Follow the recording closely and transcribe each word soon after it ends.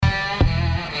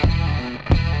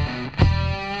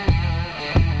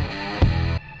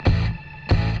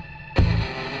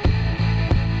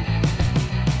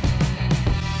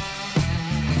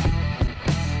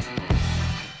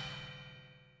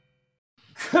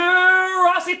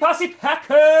Posse,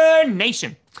 Packer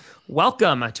Nation.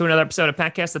 Welcome to another episode of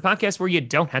Packcast, the podcast where you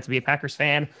don't have to be a Packers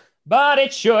fan, but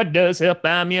it sure does help.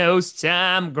 I'm your host,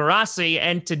 Tom Grassi,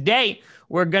 and today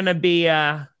we're going to be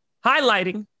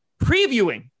highlighting,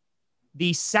 previewing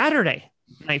the Saturday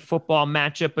Night Football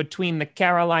matchup between the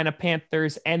Carolina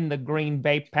Panthers and the Green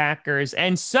Bay Packers.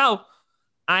 And so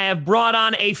I have brought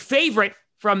on a favorite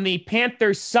from the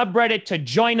Panthers subreddit to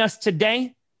join us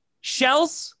today.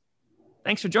 Shells,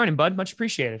 thanks for joining, bud. Much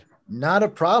appreciated. Not a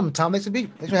problem, Tom. Thanks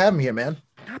for having me here, man.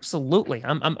 Absolutely.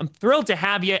 I'm thrilled to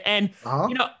have you. And,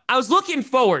 you know, I was looking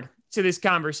forward to this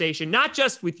conversation, not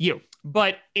just with you,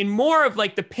 but in more of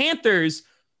like the Panthers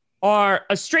are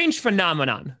a strange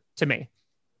phenomenon to me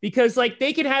because like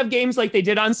they could have games like they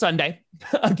did on Sunday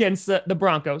against the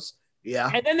Broncos. Yeah.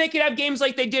 And then they could have games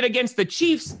like they did against the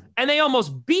Chiefs and they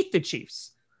almost beat the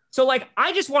Chiefs. So like,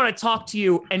 I just want to talk to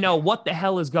you and know what the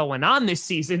hell is going on this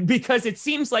season because it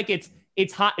seems like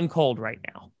it's hot and cold right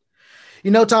now.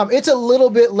 You know, Tom, it's a little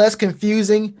bit less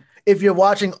confusing if you're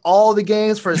watching all the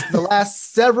games for the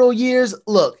last several years.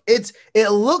 Look, it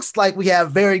looks like we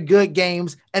have very good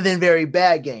games and then very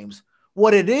bad games.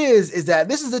 What it is that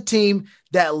this is a team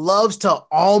that loves to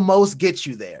almost get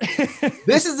you there.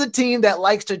 This is a team that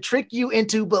likes to trick you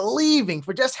into believing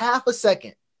for just half a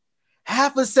second.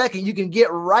 Half a second, you can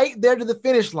get right there to the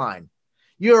finish line.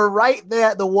 You're right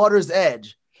there at the water's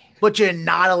edge, but you're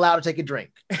not allowed to take a drink.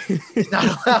 You're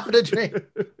not allowed to drink.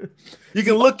 You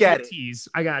can look at it.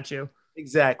 I got you.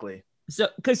 Exactly. So,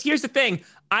 because here's the thing,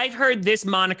 I've heard this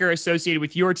moniker associated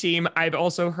with your team. I've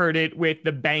also heard it with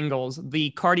the Bengals,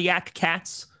 the Cardiac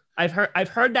Cats. I've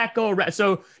heard that go around.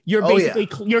 So you're basically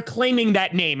you're claiming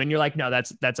that name, and you're like, no,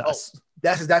 that's us.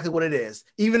 That's exactly what it is.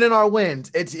 Even in our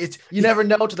wins, it's you never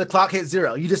know until the clock hits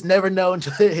zero. You just never know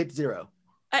until it hits zero.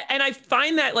 And I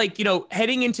find that, like, you know,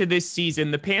 heading into this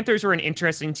season, the Panthers were an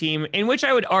interesting team in which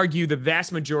I would argue the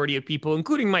vast majority of people,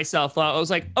 including myself, I was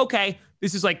like, okay,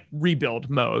 this is like rebuild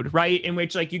mode, right? In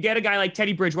which like you get a guy like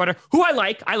Teddy Bridgewater, who I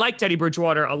like Teddy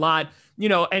Bridgewater a lot, you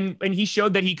know, and he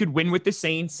showed that he could win with the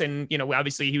Saints. And, you know,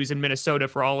 obviously he was in Minnesota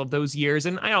for all of those years.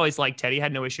 And I always liked Teddy,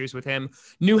 had no issues with him.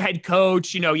 New head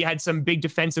coach, you know, you had some big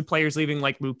defensive players leaving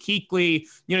like Luke Kuechly.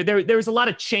 You know, there was a lot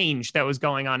of change that was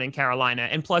going on in Carolina.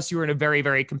 And plus you were in a very,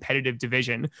 very competitive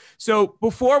division. So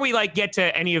before we like get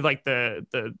to any of like the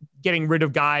getting rid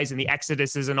of guys and the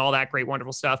exoduses and all that great,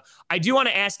 wonderful stuff, I do want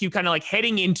to ask you kind of like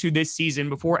heading into this season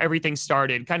before everything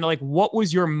started, kind of like what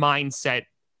was your mindset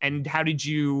and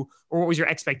what was your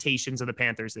expectations of the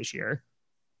Panthers this year?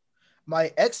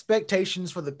 My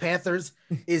expectations for the Panthers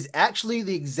is actually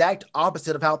the exact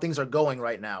opposite of how things are going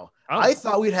right now. Oh. I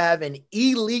thought we'd have an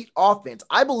elite offense.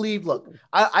 I believe, look,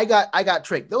 I got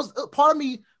tricked. Those part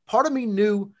of me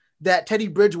knew that Teddy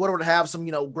Bridgewater would have some,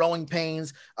 you know, growing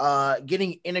pains,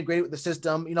 getting integrated with the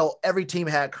system. You know, every team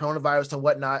had coronavirus and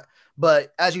whatnot.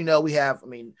 But as you know, we have,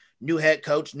 new head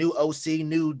coach, new OC,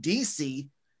 new DC,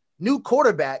 new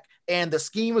quarterback, and the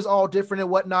scheme is all different and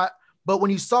whatnot. But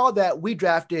when you saw that, we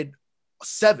drafted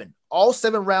all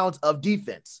seven rounds of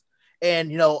defense.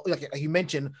 And, you know, like you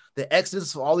mentioned, the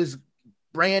exodus of all these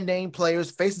brand name players,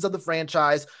 faces of the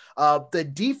franchise. The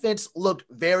defense looked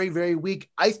very, very weak.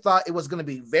 I thought it was going to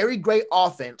be very great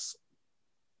offense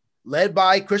led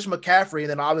by Christian McCaffrey. And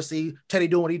then obviously Teddy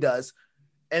doing what he does.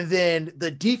 And then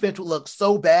the defense would look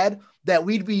so bad that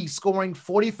we'd be scoring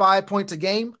 45 points a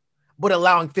game, but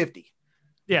allowing 50.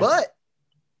 Yeah. But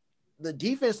the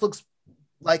defense looks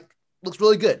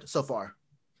really good so far.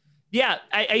 Yeah,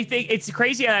 I think it's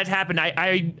crazy how that happened.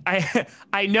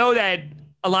 I know that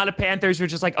a lot of Panthers were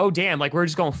just like, oh, damn, like we're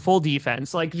just going full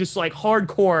defense, like just like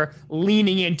hardcore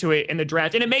leaning into it in the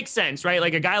draft. And it makes sense, right?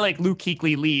 Like a guy like Luke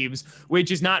Kuechly leaves, which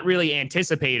is not really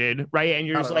anticipated, right? And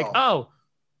you're just like, oh,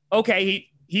 okay,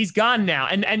 he's gone now.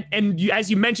 And you, as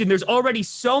you mentioned, there's already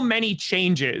so many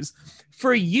changes.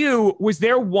 For you, was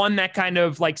there one that kind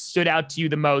of like stood out to you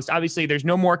the most? Obviously, there's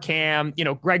no more Cam. You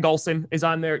know, Greg Olsen is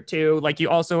on there too. Like you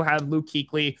also have Luke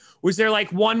Kuechly. Was there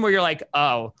like one where you're like,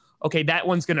 oh, okay, that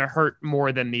one's going to hurt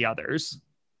more than the others?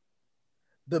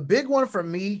 The big one for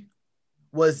me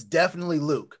was definitely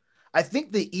Luke. I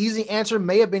think the easy answer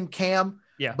may have been Cam,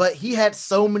 but he had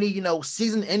so many, you know,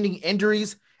 season-ending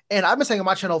injuries. And I've been saying on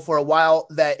my channel for a while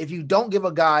that if you don't give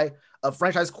a guy, a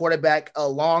franchise quarterback, a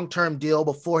long-term deal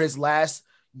before his last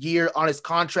year on his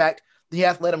contract, then you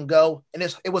have to let him go. And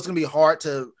it was going to be hard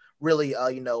to really,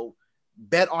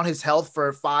 bet on his health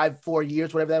for 4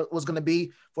 years, whatever that was going to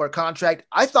be for a contract.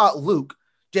 I thought Luke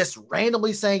just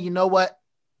randomly saying, you know what?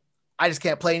 I just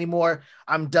can't play anymore.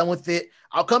 I'm done with it.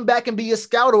 I'll come back and be a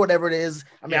scout or whatever it is.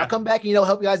 I'll come back and,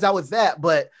 help you guys out with that.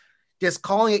 But just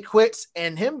calling it quits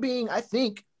and him being, I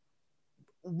think,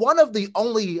 one of the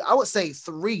only, I would say,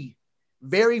 three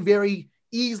very, very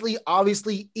easily,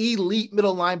 obviously elite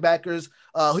middle linebackers,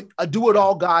 a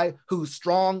do-it-all guy who's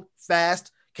strong,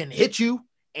 fast, can hit you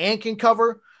and can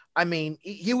cover. I mean,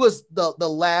 he was the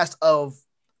last of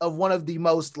one of the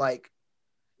most, like,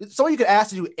 someone you could ask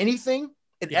to do anything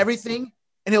and everything,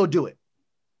 and he'll do it.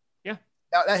 Yeah.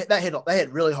 That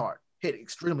hit really hard, hit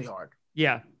extremely hard.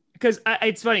 Yeah. Because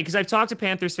it's funny because I've talked to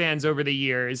Panthers fans over the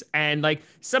years, and like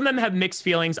some of them have mixed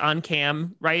feelings on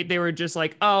Cam, right? They were just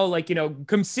like, oh, like, you know,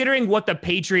 considering what the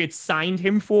Patriots signed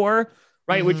him for,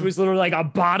 right? Mm-hmm. Which was literally like a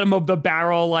bottom of the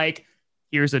barrel, like,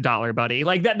 here's $1, buddy.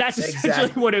 Like that's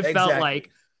essentially what it felt like.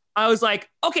 I was like,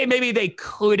 okay, maybe they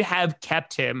could have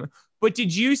kept him. But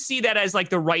did you see that as like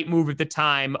the right move at the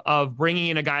time of bringing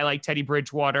in a guy like Teddy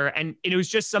Bridgewater? And it was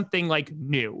just something like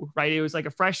new, right? It was like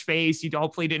a fresh face. You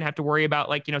hopefully didn't have to worry about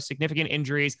like, you know, significant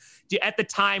injuries. At the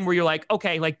time where you're like,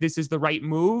 okay, like this is the right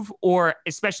move, or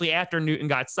especially after Newton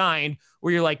got signed,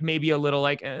 where you're like maybe a little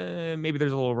like, maybe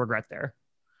there's a little regret there.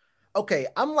 Okay,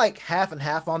 I'm like half and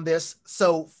half on this.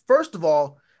 So first of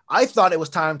all, I thought it was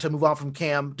time to move on from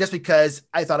Cam just because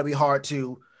I thought it'd be hard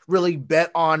to really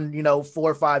bet on, you know,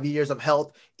 4 or 5 years of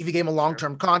health if you gave him a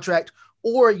long-term contract,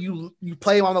 or you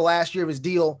play him on the last year of his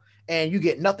deal and you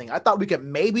get nothing. I thought we could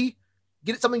maybe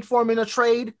get something for him in a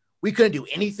trade. We couldn't do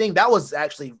anything. That was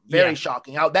actually very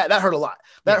shocking. That hurt a lot.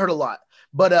 That hurt a lot.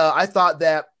 But I thought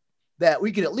that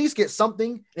we could at least get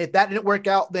something. And if that didn't work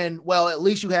out, then, well, at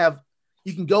least you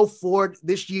can go forward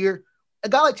this year. A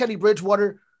guy like Teddy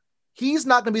Bridgewater, he's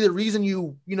not going to be the reason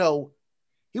you know,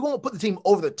 he won't put the team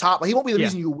over the top. Like, he won't be the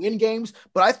reason you win games,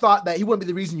 but I thought that he wouldn't be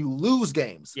the reason you lose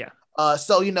games. Yeah.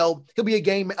 So, you know, he'll be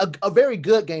a very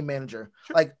good game manager,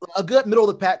 like a good middle of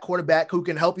the pack quarterback who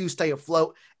can help you stay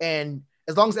afloat. And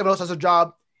as long as everyone else has a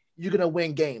job, you're going to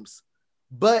win games.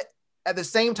 But at the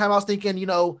same time, I was thinking, you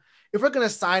know, if we're going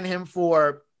to sign him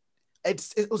for,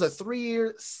 it was a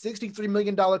 3-year, $63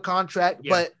 million contract,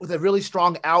 but with a really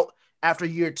strong out after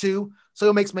year 2. So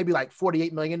it makes maybe like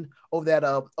 $48 million over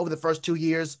the first 2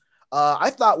 years. I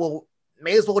thought, well,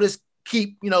 may as well just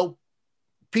keep, you know,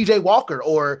 PJ Walker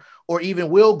or even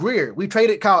Will Grier. We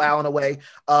traded Kyle Allen away.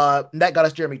 And that got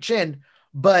us Jeremy Chin.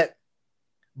 But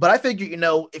I figure, you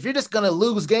know, if you're just going to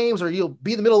lose games or you'll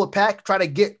be in the middle of the pack, try to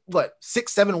get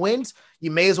 6-7 wins, you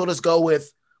may as well just go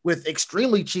with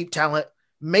extremely cheap talent.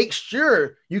 Make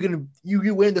sure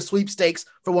you win the sweepstakes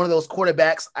for one of those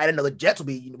quarterbacks. I didn't know the Jets would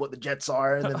be what the Jets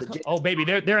are. And then the Jets, oh baby,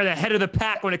 they're the head of the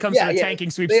pack when it comes to the tanking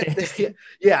sweepstakes.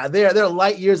 They're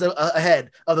light years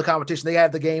ahead of the competition. They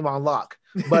have the game on lock.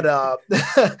 But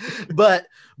but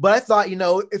I thought, you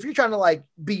know, if you're trying to like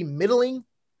be middling,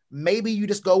 maybe you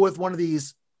just go with one of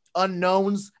these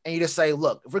unknowns and you just say,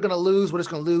 look, if we're gonna lose, we're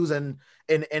just gonna lose in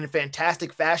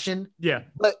fantastic fashion. Yeah.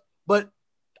 But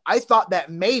I thought that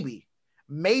maybe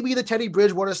the Teddy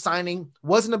Bridgewater signing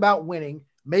wasn't about winning.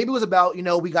 Maybe it was about, you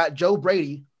know, we got Joe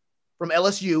Brady from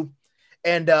LSU.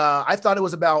 And I thought it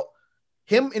was about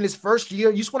him in his first year.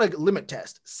 You just want to limit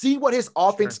test, see what his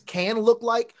offense can look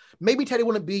like. Maybe Teddy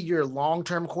wouldn't be your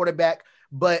long-term quarterback,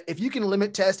 but if you can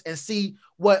limit test and see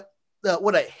what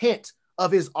a hint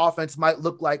of his offense might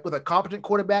look like with a competent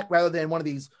quarterback rather than one of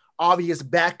these obvious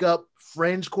backup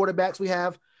fringe quarterbacks we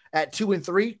have at 2 and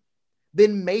 3,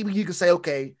 then maybe you can say,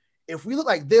 okay, if we look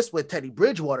like this with Teddy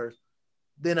Bridgewater,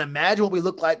 then imagine what we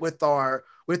look like with our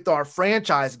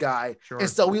franchise guy. Sure. And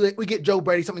so we get Joe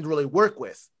Brady something to really work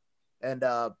with. And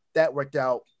that worked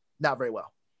out not very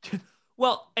well.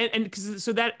 Well, and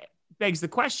so that begs the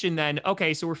question then,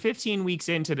 okay, so we're 15 weeks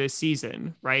into this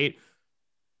season, right?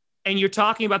 And you're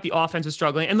talking about the offensive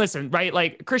struggling. And listen, right,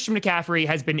 like Christian McCaffrey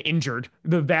has been injured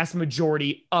the vast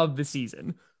majority of the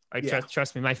season. Right? Yeah.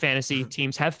 Trust me, my fantasy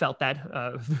teams have felt that.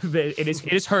 It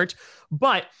is hurt.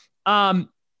 But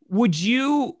would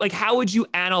you how would you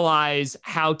analyze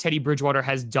how Teddy Bridgewater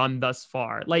has done thus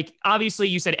far? Like, obviously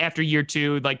you said after year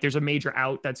 2, like there's a major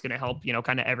out that's going to help, you know,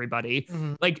 kind of everybody.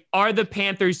 Mm-hmm. Like, are the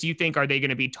Panthers, do you think, are they going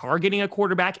to be targeting a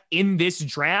quarterback in this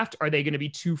draft? Are they going to be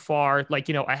too far, like,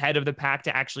 you know, ahead of the pack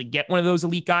to actually get one of those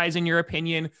elite guys, in your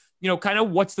opinion? You know, kind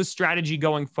of what's the strategy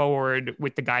going forward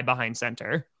with the guy behind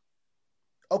center?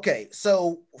 Okay,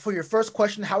 so for your first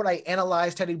question, how would I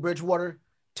analyze Teddy Bridgewater?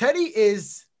 Teddy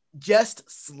is just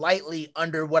slightly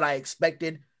under what I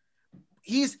expected.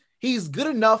 He's good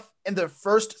enough in the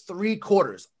first 3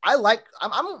 quarters. I'm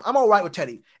all right with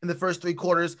Teddy in the first 3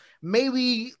 quarters.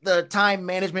 Maybe the time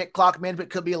management, clock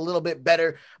management could be a little bit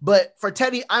better, but for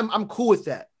Teddy, I'm cool with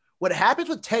that. What happens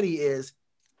with Teddy is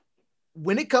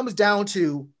when it comes down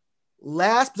to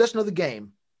last possession of the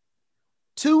game,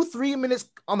 2-3 minutes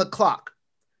on the clock,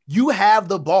 you have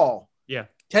the ball. Yeah.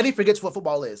 Teddy forgets what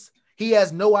football is. He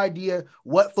has no idea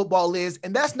what football is.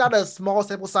 And that's not a small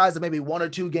sample size of maybe 1 or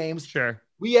 2 games. Sure.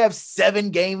 We have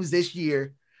 7 games this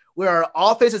year where our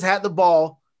offense has had the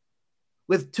ball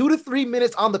with 2 to 3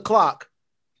 minutes on the clock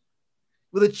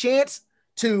with a chance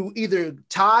to either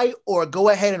tie or go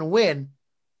ahead and win,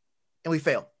 and we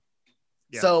fail.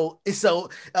 Yeah. So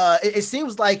it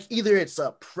seems like either it's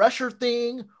a pressure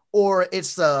thing or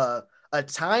it's a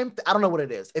time. I don't know what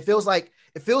it is. It feels like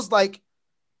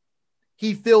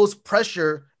he feels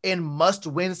pressure in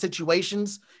must-win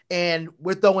situations, and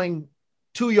we're throwing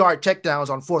 2-yard checkdowns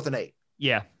on 4th and 8.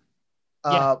 Yeah.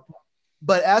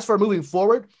 But as for moving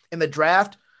forward in the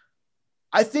draft,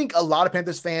 I think a lot of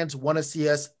Panthers fans want to see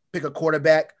us pick a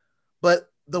quarterback,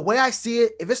 but the way I see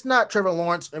it, if it's not Trevor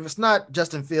Lawrence, if it's not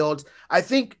Justin Fields, I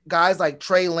think guys like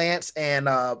Trey Lance and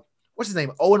what's his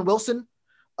name? Owen Wilson.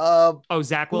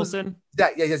 Zach Wilson.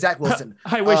 Zach Wilson.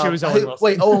 I wish it was Owen Wilson.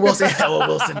 Wait, Owen Wilson. Owen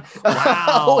Wilson.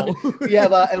 Wow. We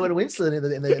have Edwin Winston in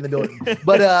the building.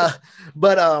 But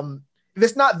if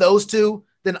it's not those two,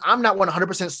 then I'm not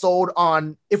 100% sold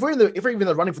on if we're even in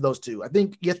the running for those two. I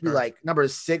think you have to be like number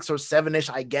 6 or 7-ish,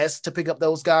 I guess, to pick up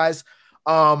those guys.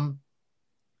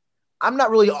 I'm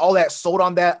not really all that sold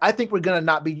on that. I think we're gonna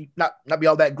not be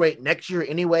all that great next year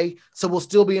anyway. So we'll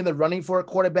still be in the running for a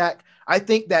quarterback. I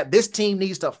think that this team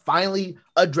needs to finally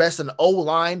address an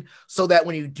O-line so that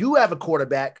when you do have a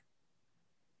quarterback,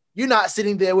 you're not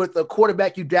sitting there with a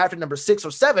quarterback you drafted number 6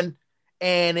 or 7,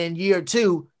 and in year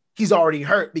 2 he's already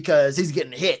hurt because he's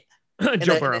getting hit.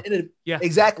 Joe Burrow. Yeah,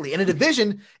 exactly. In a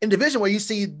division where you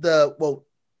see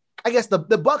I guess the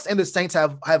Bucs and the Saints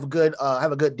have a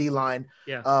good D line.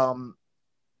 Yeah.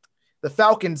 The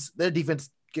Falcons, their defense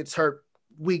gets hurt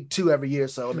week 2 every year.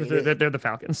 So I mean, they're the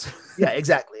Falcons. Yeah,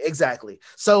 exactly.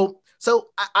 So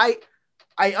I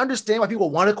understand why people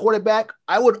want a quarterback.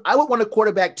 I would want a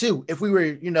quarterback too if we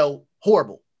were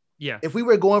horrible. Yeah. If we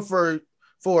were going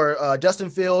for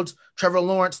Justin Fields, Trevor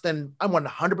Lawrence, then I'm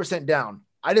 100% down.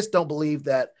 I just don't believe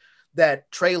that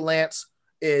Trey Lance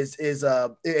is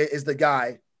the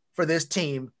guy for this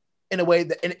team in a way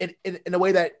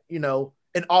that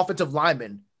an offensive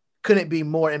lineman couldn't be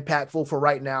more impactful for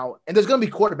right now. And there's going to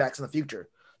be quarterbacks in the future.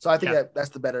 So I think that's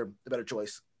the better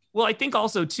choice. Well, I think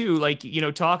also too, like,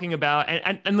 talking about,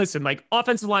 and listen, like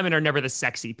offensive linemen are never the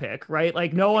sexy pick, right?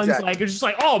 Like no one's like, it's just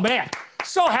like, oh man,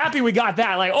 so happy we got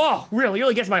that. Like, oh,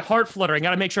 really gets my heart fluttering.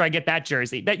 Got to make sure I get that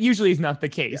jersey. That usually is not the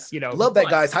case, Love that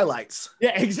guy's highlights.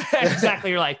 Yeah,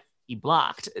 exactly. You're like, he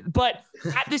blocked. But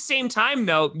at the same time,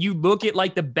 though, you look at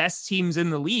like the best teams in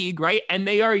the league, right? And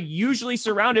they are usually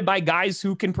surrounded by guys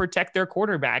who can protect their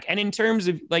quarterback. And in terms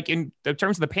of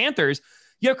the Panthers,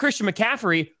 you have Christian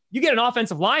McCaffrey. You get an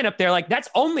offensive line up there, like that's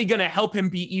only going to help him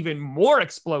be even more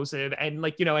explosive and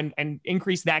and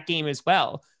increase that game as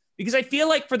well. Because I feel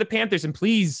like for the Panthers, and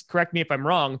please correct me if I'm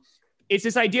wrong, it's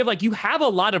this idea of like you have a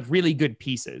lot of really good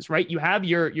pieces, right? You have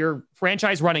your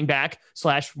franchise running back /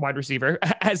 wide receiver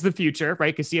as the future,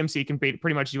 right? Because CMC can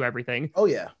pretty much do everything. Oh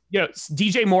yeah.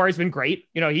 DJ Moore has been great.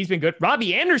 He's been good.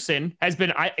 Robbie Anderson has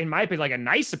been, in my opinion, like a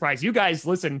nice surprise. You guys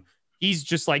listen. He's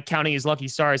just like counting his lucky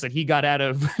stars that he got out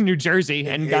of New Jersey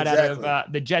and got out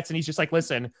of the Jets. And he's just like,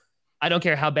 listen, I don't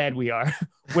care how bad we are.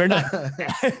 We're not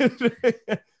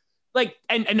like,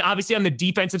 and obviously on the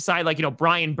defensive side, like,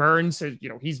 Brian Burns,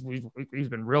 he's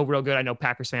been real good. I know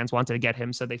Packers fans wanted to get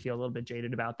him, so they feel a little bit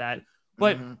jaded about that.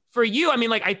 But for you, I mean,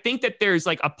 like, I think that there's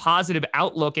like a positive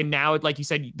outlook. And now, like you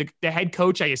said, the head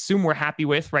coach, I assume we're happy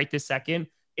with right this second.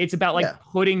 It's about like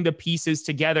putting the pieces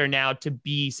together now to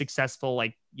be successful,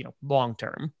 like, long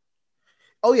term.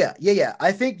 Oh yeah.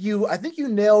 I think you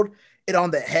nailed it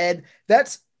on the head.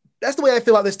 That's the way I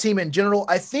feel about this team in general.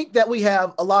 I think that we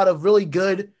have a lot of really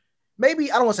good,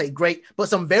 maybe I don't want to say great, but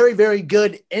some very, very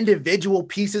good individual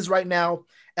pieces right now.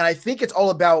 And I think it's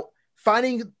all about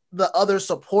finding the other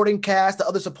supporting cast, the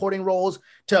other supporting roles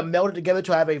to meld it together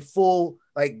to have a full,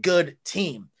 like, good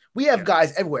team. We have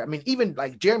guys everywhere. I mean, even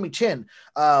like Jeremy Chin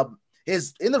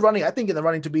is in the running. I think in the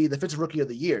running to be the defensive rookie of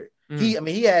the year.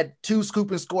 He had 2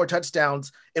 scoop and score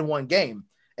touchdowns in one game,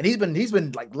 and he's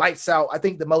been like lights out. I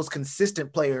think the most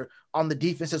consistent player on the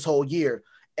defense this whole year.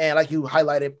 And like you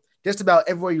highlighted, just about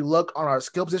everywhere you look on our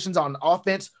skill positions on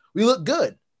offense, we look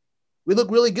good. We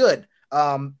look really good.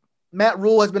 Matt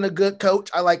Rule has been a good coach.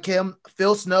 I like him.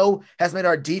 Phil Snow has made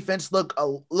our defense look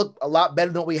a lot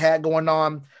better than what we had going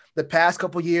on the past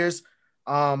couple years.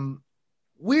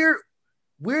 We're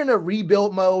in a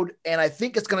rebuild mode, and I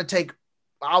think it's going to take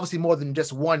obviously more than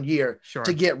just 1 year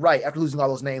to get right after losing all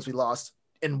those names we lost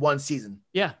in one season.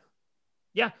 Yeah.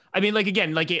 I mean, like,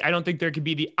 again, like, I don't think there could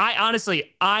be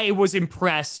I was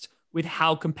impressed with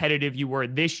how competitive you were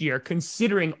this year,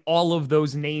 considering all of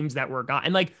those names that were gone.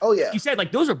 And like, oh yeah, you said,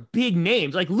 like, those are big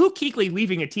names. Like Luke Kuechly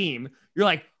leaving a team, you're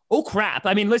like, oh crap.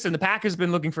 I mean, listen, the Packers have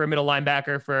been looking for a middle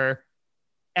linebacker for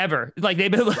ever. Like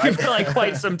they've been looking for like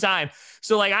quite some time.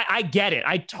 So like, I get it.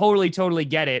 I totally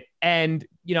get it. And,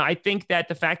 you know, I think that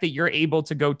the fact that you're able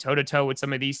to go toe to toe with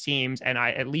some of these teams and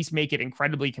I at least make it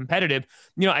incredibly competitive,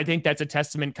 you know, I think that's a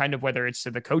testament kind of whether it's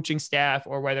to the coaching staff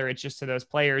or whether it's just to those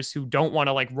players who don't want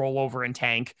to like roll over and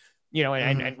tank, you know,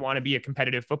 and want to be a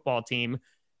competitive football team.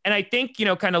 And I think, you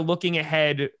know, kind of looking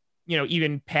ahead, you know,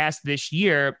 even past this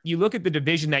year, you look at the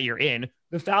division that you're in,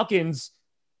 the Falcons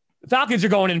are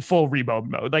going in full rebuild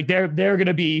mode. Like they're going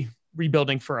to be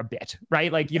rebuilding for a bit,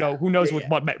 right? Like, you know, who knows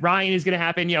what Matt Ryan is going to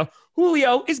happen. You know,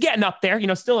 Julio is getting up there, you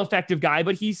know, still effective guy,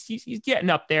 but he's getting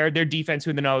up there. Their defense,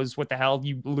 who knows what the hell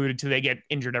you alluded to, they get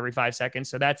injured every 5 seconds.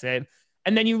 So that's it.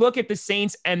 And then you look at the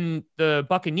Saints and the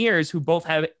Buccaneers, who both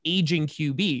have aging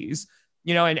QBs,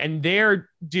 you know, and they're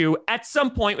due at some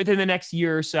point within the next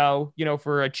year or so, you know,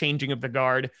 for a changing of the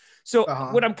guard. So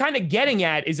what I'm kind of getting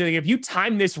at is that if you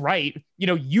time this right, you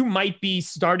know, you might be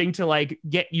starting to like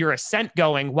get your ascent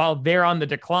going while they're on the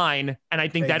decline. And I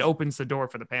think that opens the door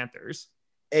for the Panthers.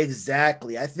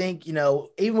 Exactly. I think, you know,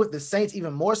 even with the Saints,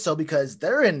 even more so because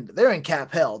they're in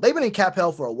cap hell. They've been in cap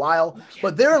hell for a while,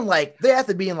 but they're in like, they have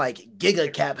to be in like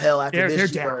giga cap hell after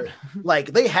this year. Down.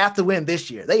 Like they have to win this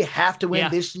year. They have to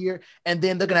win this year. And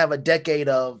then they're going to have a decade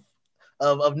of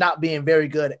not being very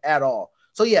good at all.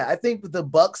 So yeah, I think with the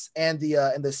Bucks and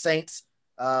the Saints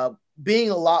being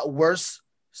a lot worse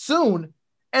soon,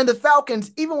 and the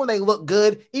Falcons, even when they look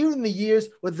good, even in the years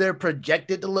where they're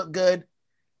projected to look good,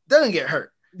 they're gonna get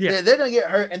hurt. Yeah, they're gonna get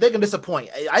hurt, and they're gonna disappoint.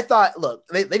 I thought, look,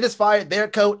 they just fired their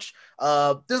coach.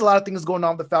 There's a lot of things going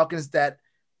on with the Falcons that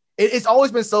it's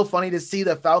always been so funny to see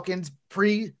the Falcons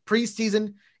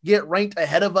preseason get ranked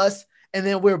ahead of us. And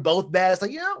then we're both bad. It's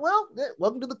like, yeah, well,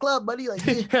 welcome to the club, buddy.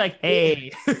 Like, like,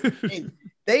 hey.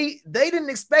 They didn't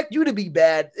expect you to be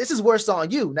bad. This is worse on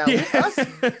you. Now, us,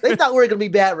 they thought we were going to be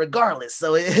bad regardless.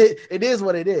 So it is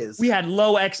what it is. We had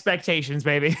low expectations,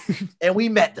 baby. And we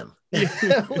met them.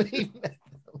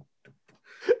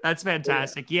 That's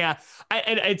fantastic. Yeah.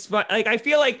 And it's fun. Like, I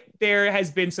feel like there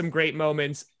has been some great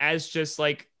moments as just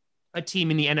like a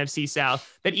team in the NFC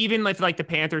South that even like the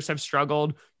Panthers have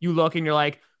struggled. You look and you're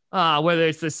like, whether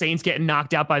it's the Saints getting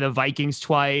knocked out by the Vikings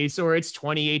twice or it's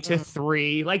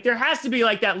 28-3, like there has to be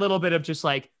like that little bit of just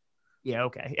like, yeah,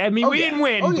 okay. I mean, we didn't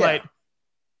win, but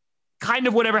kind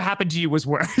of whatever happened to you was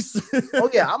worse.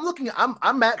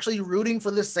 I'm actually rooting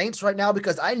for the Saints right now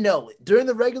because I know during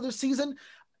the regular season,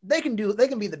 they can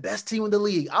be the best team in the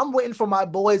league. I'm waiting for my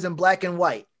boys in black and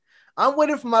white. I'm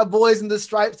waiting for my boys in the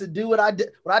stripes to do what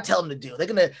I tell them to do. They're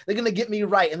gonna get me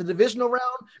right in the divisional round,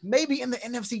 maybe in the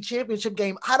NFC Championship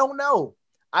game. I don't know,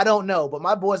 but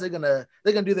my boys are gonna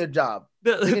do their job.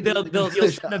 They'll send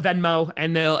the Venmo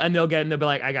and they'll be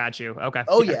like, I got you. Okay.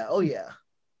 Oh yeah.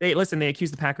 They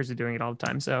accuse the Packers of doing it all the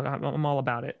time, so I'm all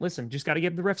about it. Listen, just got to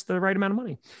give the refs the right amount of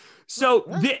money. So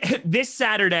this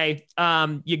Saturday,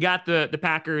 you got the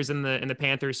Packers and the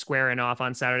Panthers squaring off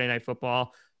on Saturday Night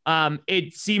Football.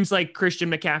 It seems like Christian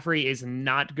McCaffrey is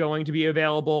not going to be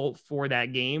available for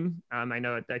that game.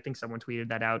 I think someone tweeted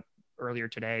that out earlier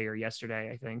today or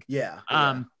yesterday, I think. Yeah.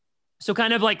 So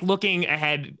kind of like looking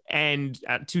ahead and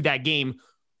to that game,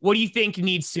 what do you think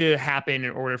needs to happen in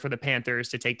order for the Panthers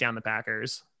to take down the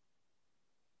Packers?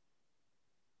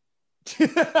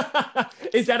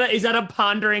 Is that a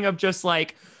pondering of just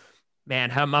like,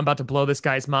 man, I'm about to blow this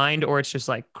guy's mind, or it's just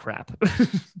like crap?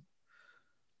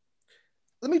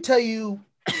 Let me tell you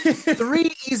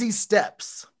 3 easy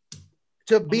steps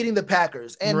to beating the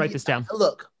Packers. And write this down.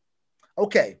 Look,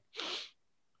 okay.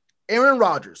 Aaron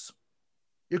Rodgers,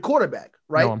 your quarterback,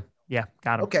 right? Know him. Yeah,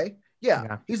 got him. Okay.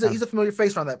 Yeah. He's a familiar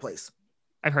face around that place.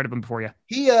 I've heard of him before, yeah.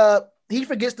 He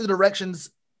forgets the directions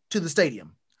to the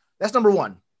stadium. That's number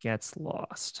 1. Gets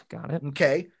lost. Got it.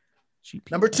 Okay.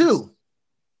 GPS. Number 2.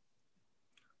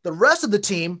 The rest of the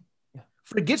team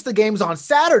forgets the games on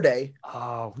Saturday.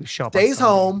 Oh, we show up. Stays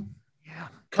home. Yeah.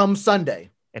 Come Sunday.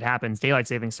 It happens. Daylight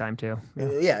savings time too.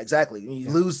 Yeah, exactly. You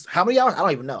lose how many hours? I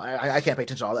don't even know. I can't pay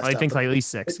attention to all that stuff. I think like at least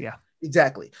 6. Yeah.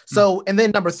 Exactly. So, and then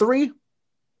number 3.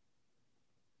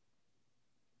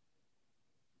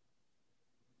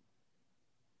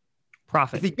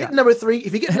 Profit. If you get number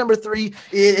 3,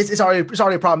 it's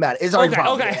already problematic. It's already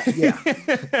problematic.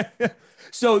 Okay.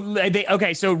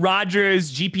 Yeah. So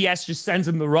Rodgers GPS just sends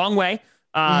him the wrong way.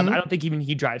 I don't think even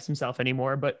he drives himself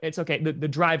anymore, but it's okay. The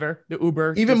driver, the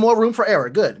Uber, even more room for error.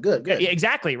 Good. Yeah,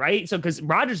 exactly. Right. So, cause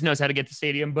Rodgers knows how to get to the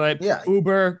stadium, but yeah,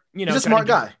 Uber, he's a smart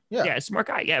guy. Yeah. Smart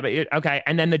guy. Yeah. But okay.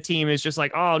 And then the team is just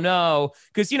like, oh no.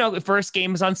 Cause the first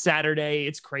game is on Saturday.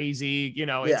 It's crazy.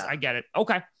 I get it.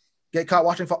 Okay. Get caught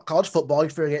watching college football. You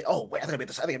forget, oh, wait, I think I'll be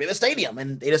at the stadium.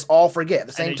 And they just all forget at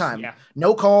the same time. Yeah.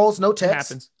 No calls, no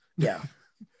texts. It happens. Yeah.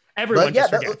 Everyone just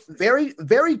forgets. Very,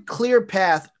 very clear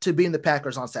path to being the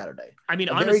Packers on Saturday. I mean,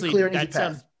 honestly, that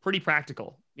sounds pretty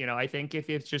practical. I think if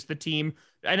it's just the team,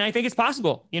 and I think it's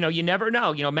possible, you never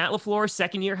know. Matt LaFleur,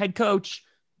 second-year head coach,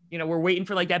 we're waiting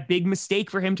for like that big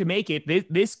mistake for him to make it.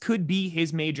 This could be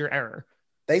his major error.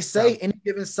 They say any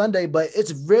given Sunday, but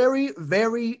it's very,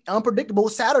 very unpredictable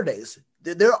Saturdays.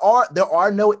 There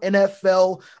are no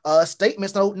NFL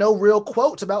statements, no real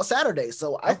quotes about Saturday.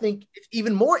 So I think it's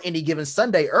even more any given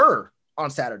Sunday on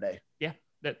Saturday. Yeah.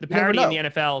 The parity in the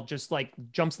NFL just like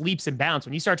jumps leaps and bounds.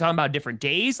 When you start talking about different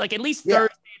days, like at least Thursday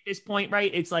at this point,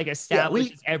 right? It's like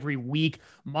established every week,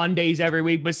 Mondays every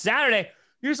week, but Saturday,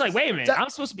 you're just like, wait a minute, I'm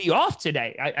supposed to be off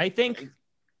today. I think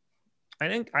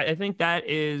that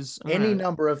is any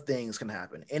number of things can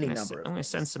happen. I'm going to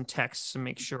send some texts to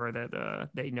make sure that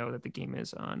they know that the game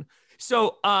is on.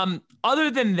 So,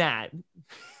 other than that,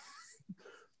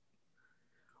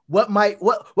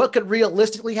 what could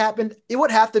realistically happen? It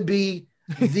would have to be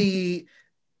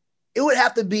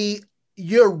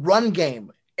your run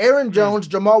game. Aaron Jones,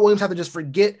 Jamal Williams have to just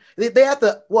forget. They have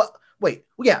to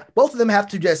both of them have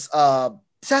to just have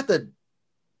to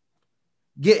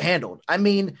get handled. I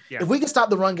mean, if we can stop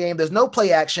the run game, there's no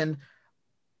play action.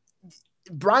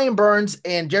 Brian Burns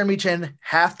and Jeremy Chin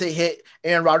have to hit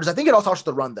Aaron Rodgers. I think it all starts with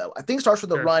the run, though. I think it starts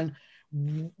with the run.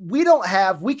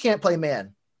 We can't play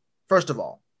man, first of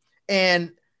all.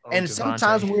 And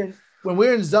sometimes when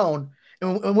we're in zone,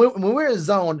 and when we're in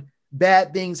zone,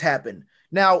 bad things happen.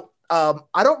 Now,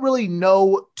 I don't really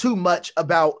know too much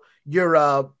about your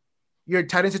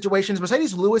tight end situations.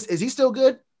 Mercedes Lewis, is he still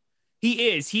good? He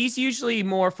is. He's usually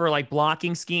more for like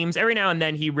blocking schemes. Every now and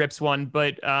then he rips one,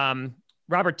 but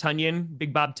Robert Tonyan,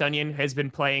 Big Bob Tonyan, has been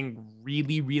playing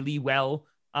really, really well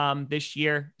this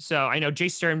year. So I know Jay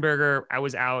Sternberger, I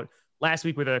was out last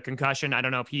week with a concussion. I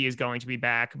don't know if he is going to be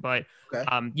back, but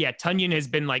Tonyan has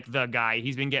been like the guy.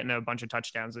 He's been getting a bunch of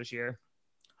touchdowns this year.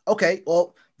 Okay,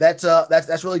 well, that's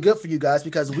really good for you guys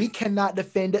because we cannot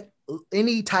defend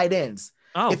any tight ends.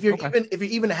 Oh, if you're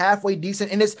even halfway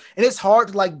decent, and it's hard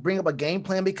to like bring up a game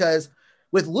plan because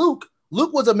with Luke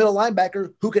was a middle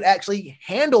linebacker who could actually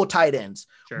handle tight ends.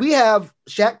 Sure. We have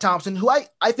Shaq Thompson, who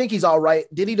I think he's all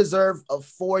right. Did he deserve a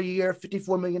 4-year,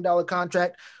 $54 million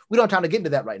contract? We don't have time to get into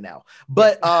that right now.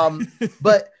 But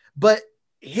but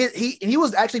he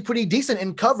was actually pretty decent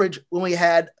in coverage when we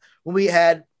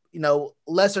had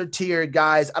lesser tier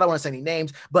guys. I don't want to say any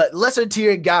names, but lesser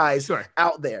tier guys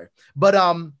out there.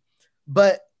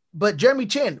 But Jeremy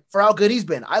Chin, for how good he's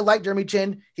been, I like Jeremy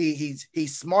Chin. He's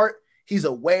smart. He's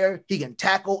aware. He can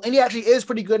tackle, and he actually is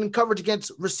pretty good in coverage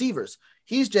against receivers.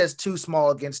 He's just too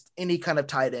small against any kind of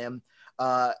tight end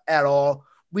at all.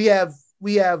 We have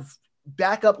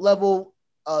backup level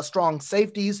strong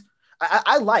safeties.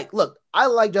 I like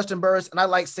Justin Burris and I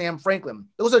like Sam Franklin.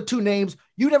 Those are two names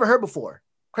you never heard before.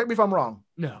 Correct me if I'm wrong.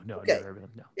 No, okay. Never heard of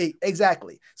them. No.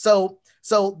 Exactly. So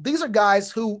these are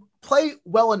guys who play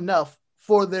well enough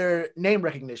for their name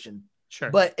recognition. Sure.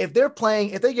 But if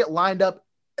they get lined up,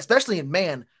 especially in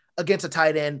man against a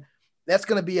tight end, that's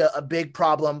going to be a big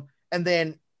problem. And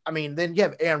then you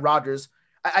have Aaron Rodgers.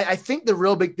 I think the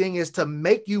real big thing is to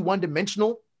make you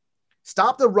one-dimensional,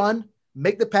 stop the run,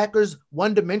 make the Packers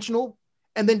one-dimensional,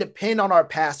 and then depend on our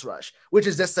pass rush, which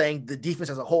is just saying the defense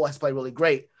as a whole has played really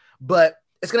great. But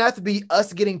it's going to have to be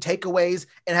us getting takeaways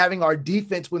and having our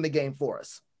defense win the game for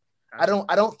us. I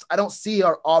don't see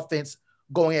our offense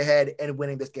going ahead and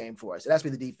winning this game for us. It has to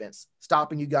be the defense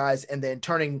stopping you guys and then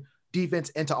turning defense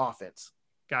into offense.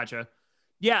 Gotcha.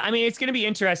 Yeah, I mean, it's going to be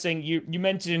interesting. You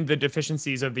mentioned the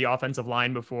deficiencies of the offensive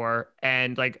line before,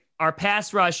 and like our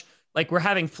pass rush, like we're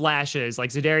having flashes.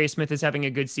 Like Zadarius Smith is having a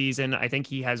good season. I think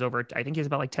he has about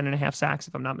like 10.5 sacks,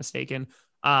 if I'm not mistaken.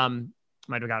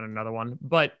 Might have gotten another one,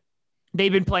 but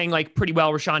they've been playing like pretty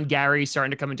well. Rashawn Gary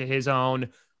starting to come into his own.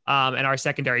 And our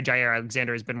secondary, Jair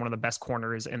Alexander, has been one of the best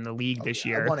corners in the league this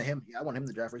year. I wanted him in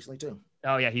the draft recently too.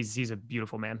 Oh yeah, he's a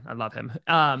beautiful man. I love him.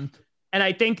 And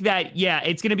I think that,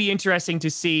 it's going to be interesting to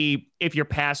see if your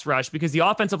pass rush, because the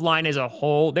offensive line as a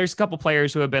whole, there's a couple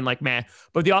players who have been like, meh,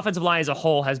 but the offensive line as a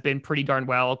whole has been pretty darn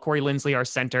well. Corey Linsley, our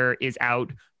center, is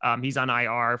out. He's on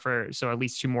IR so at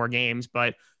least 2 more games,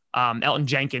 but Elton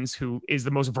Jenkins, who is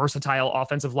the most versatile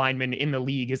offensive lineman in the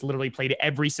league, has literally played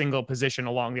every single position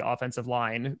along the offensive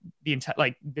line the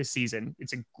entire this season.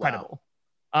 It's incredible.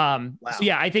 Wow. So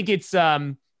yeah, I think it's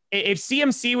if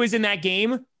CMC was in that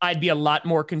game, I'd be a lot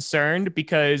more concerned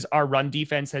because our run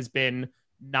defense has been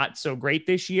not so great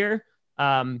this year.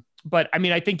 But I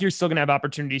mean, I think you're still going to have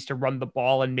opportunities to run the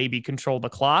ball and maybe control the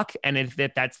clock. And if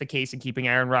that's the case in keeping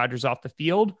Aaron Rodgers off the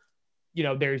field,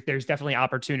 there's definitely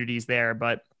opportunities there.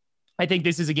 But I think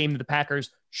this is a game that the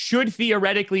Packers should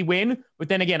theoretically win. But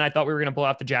then again, I thought we were going to blow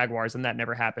out the Jaguars and that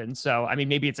never happened. So, I mean,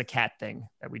 maybe it's a cat thing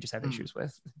that we just have issues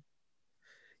with.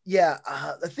 Yeah.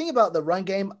 The thing about the run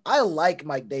game, I like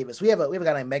Mike Davis. We have a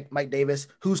guy named Mike Davis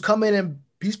who's come in and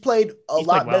he's played a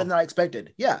lot better than I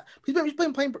expected. Yeah. He's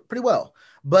playing pretty well,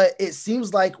 but it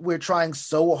seems like we're trying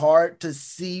so hard to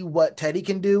see what Teddy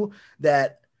can do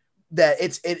that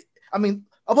I mean,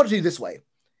 I'll put it to you this way.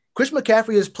 Chris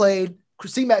McCaffrey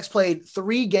C-Max played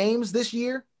 3 games this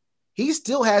year. He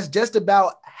still has just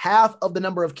about half of the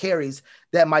number of carries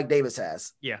that Mike Davis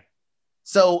has. Yeah.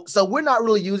 So we're not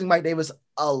really using Mike Davis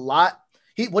a lot.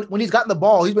 When he's gotten the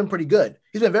ball, he's been pretty good.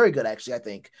 He's been very good, actually, I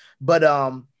think.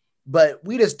 But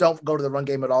we just don't go to the run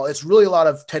game at all. It's really a lot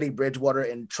of Teddy Bridgewater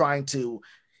and trying to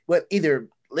either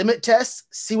limit tests,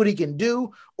 see what he can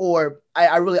do, or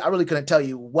I really couldn't tell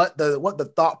you what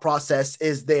the thought process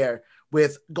is there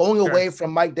with going away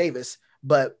from Mike Davis.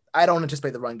 But I don't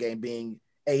anticipate the run game being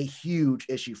a huge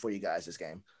issue for you guys this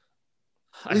game,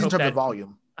 at least in terms of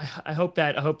volume. I hope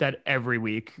that every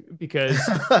week because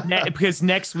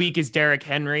next week is Derrick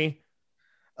Henry.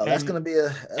 Oh, that's gonna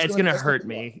hurt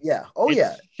me. Yeah. Oh,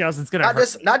 yeah. It's gonna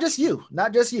hurt. Not just you.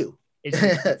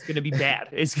 It's gonna be bad.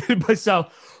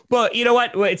 But you know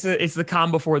what? It's the calm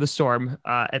before the storm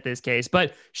at this case.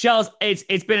 But Shells,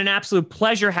 it's been an absolute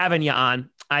pleasure having you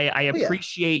on. I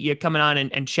appreciate you coming on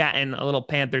and chatting a little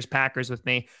Panthers Packers with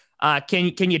me.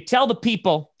 Can you tell the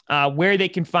people where they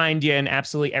can find you and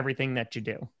absolutely everything that you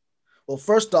do? Well,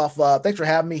 first off, thanks for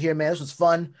having me here, man. This was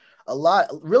fun. A lot,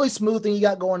 really smooth thing you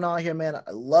got going on here, man.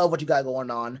 I love what you got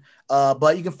going on.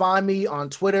 But you can find me on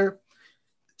Twitter,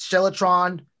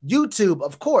 Shellatron, YouTube,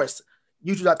 of course,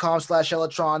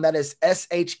 youtube.com/Shellatron. That is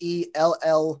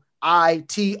SHELLITRO,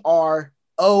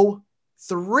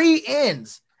 3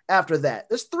 N's after that.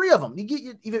 There's 3 of them.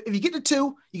 If you get to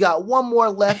 2, you got 1 more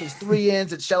left. It's 3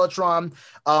 N's at Shellatron.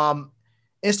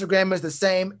 Instagram is the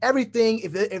same. Everything,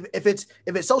 if it's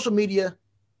social media,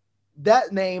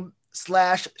 that name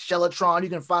 /Shellatron. You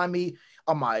can find me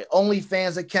on my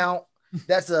OnlyFans account.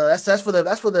 That's for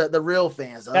the real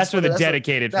fans. That's for the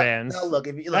dedicated fans. Look,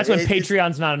 that's when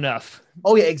Patreon's not enough.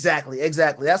 Oh yeah, exactly.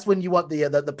 That's when you want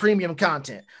the premium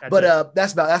content.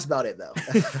 That's about it though.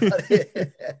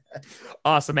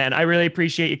 Awesome, man. I really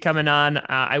appreciate you coming on.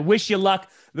 I wish you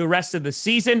luck the rest of the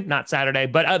season, not Saturday,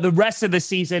 but the rest of the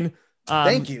season.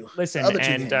 Thank you. Listen,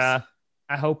 and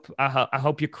I hope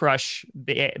you crush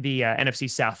the NFC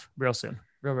South real soon.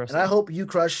 Real soon. And I hope you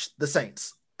crush the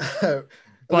Saints.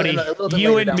 Buddy,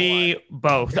 you and me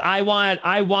both. I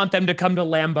want them to come to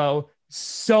Lambeau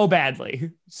so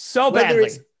badly.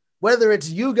 Whether it's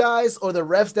you guys or the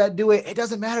refs that do it, it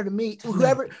doesn't matter to me.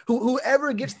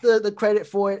 Whoever gets the credit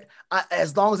for it,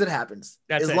 as long as it happens.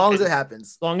 As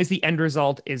long as the end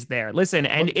result is there. Listen,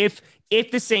 and if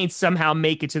the Saints somehow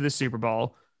make it to the Super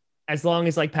Bowl, as long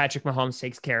as Patrick Mahomes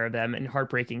takes care of them in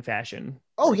heartbreaking fashion.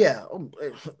 Oh yeah.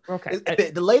 Okay.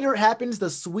 The later it happens, the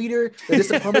sweeter the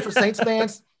disappointment for Saints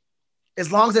fans. As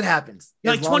long as it happens.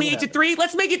 28-3.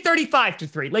 Let's make it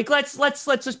 35-3.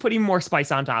 Let's just put even more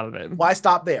spice on top of it. Why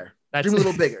stop there? Dream a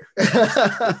little bigger.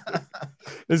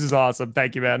 This is awesome.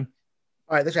 Thank you, man.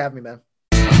 All right. Thanks for having me, man.